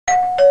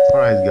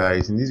Alright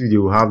guys, in this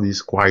video we have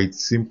this quite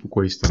simple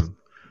question.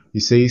 It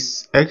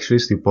says x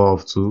raised to the power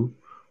of 2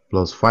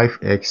 plus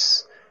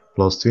 5x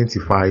plus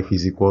 25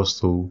 is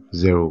equals to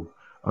 0.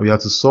 And we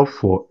have to solve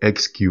for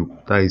x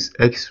cubed, that is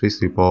x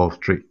raised to the power of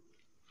 3.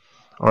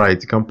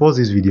 Alright, you can pause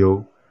this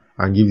video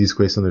and give this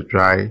question a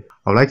try.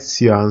 I would like to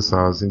see your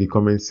answers in the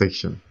comment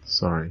section.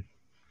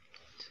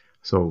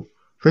 So,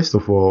 first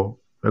of all,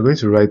 we're going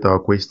to write our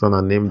question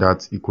and name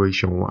that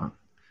equation 1.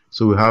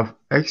 So we have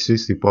x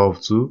raised to the power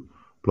of 2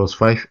 plus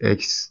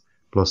 5x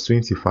plus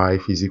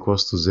 25 is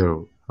equals to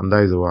 0, and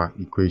that is our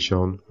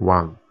equation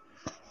 1.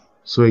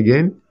 So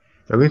again,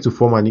 we're going to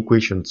form an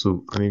equation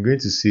 2, and you're going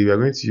to see we're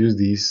going to use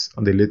this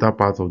on the later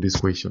part of this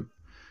question.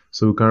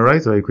 So we can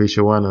write our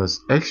equation 1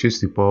 as x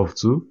raised to the power of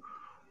 2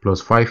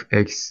 plus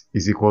 5x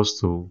is equals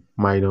to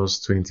minus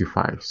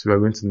 25. So we're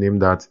going to name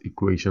that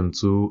equation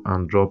 2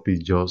 and drop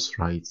it just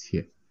right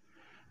here.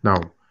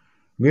 Now,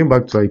 going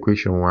back to our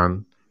equation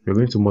 1, we're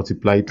going to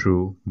multiply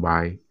through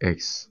by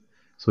x.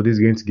 So this is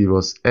going to give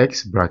us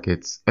x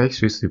brackets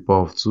x raised to the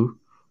power of 2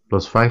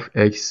 plus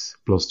 5x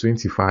plus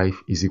 25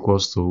 is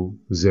equals to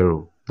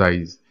 0. That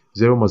is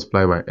 0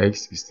 multiplied by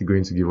x is still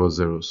going to give us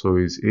 0. So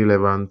it's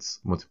irrelevant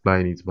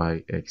multiplying it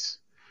by x.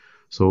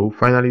 So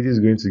finally this is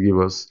going to give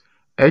us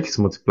x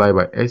multiplied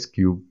by x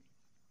cubed.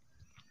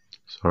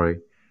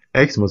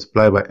 X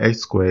multiplied by x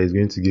squared is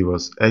going to give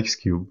us x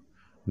cubed.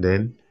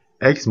 Then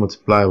x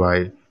multiplied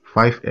by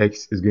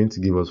 5x is going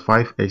to give us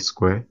 5x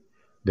squared.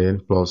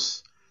 Then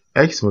plus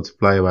x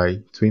multiplied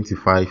by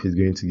 25 is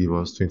going to give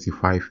us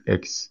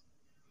 25x,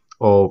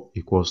 all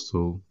equals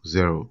to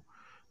 0.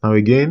 Now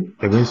again,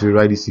 we're going to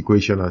rewrite this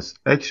equation as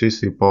x raised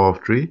to the power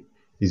of 3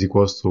 is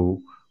equals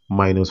to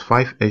minus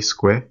 5x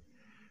squared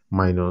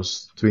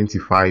minus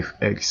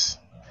 25x.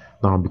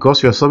 Now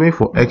because we are solving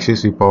for x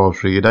raised to the power of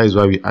 3, that is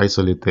why we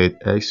isolated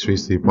x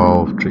raised to the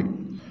power of 3.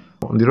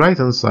 On the right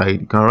hand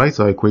side, you can write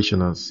our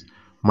equation as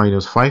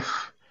minus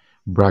 5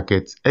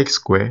 brackets x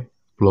squared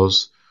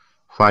plus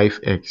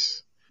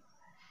 5x.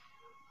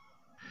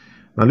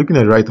 Now looking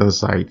at the right hand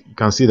side, you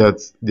can see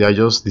that they are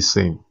just the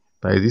same.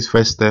 That is, this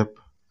first step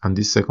and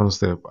this second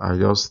step are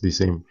just the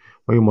same.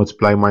 When you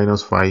multiply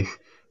minus 5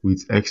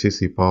 with x raised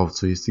to the power of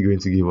 2, it's still going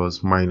to give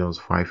us minus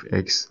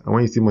 5x. And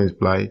when you still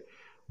multiply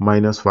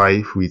minus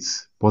 5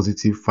 with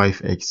positive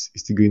 5x,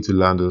 it's still going to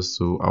land us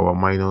to our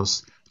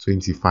minus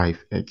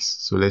 25x.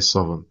 So let's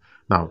solve on.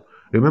 Now,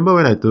 remember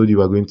when I told you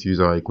we are going to use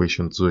our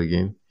equation 2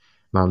 again?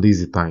 Now this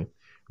is the time.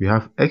 We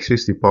have x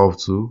raised to the power of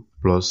 2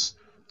 plus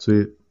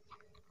 2.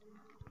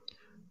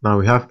 Now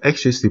we have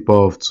x raised to the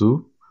power of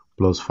 2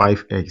 plus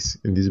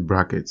 5x in this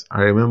bracket.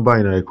 I remember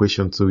in our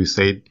equation 2 we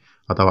said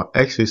that our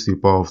x raised to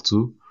the power of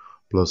 2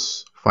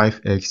 plus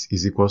 5x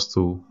is equals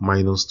to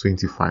minus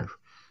 25.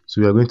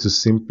 So we are going to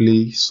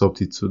simply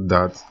substitute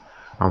that.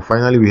 And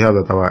finally we have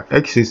that our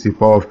x raised to the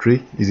power of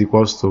 3 is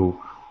equals to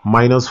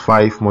minus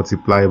 5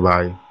 multiplied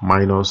by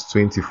minus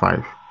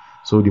 25.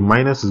 So the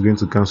minus is going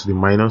to cancel the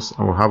minus,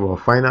 and we'll have our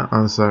final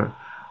answer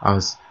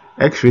as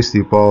x raised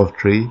to the power of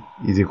 3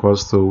 is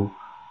equals to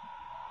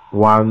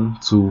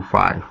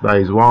 125. That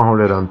is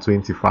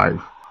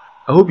 125.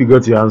 I hope you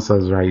got your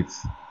answers right.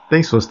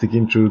 Thanks for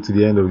sticking through to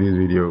the end of this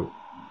video.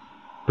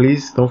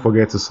 Please don't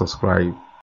forget to subscribe.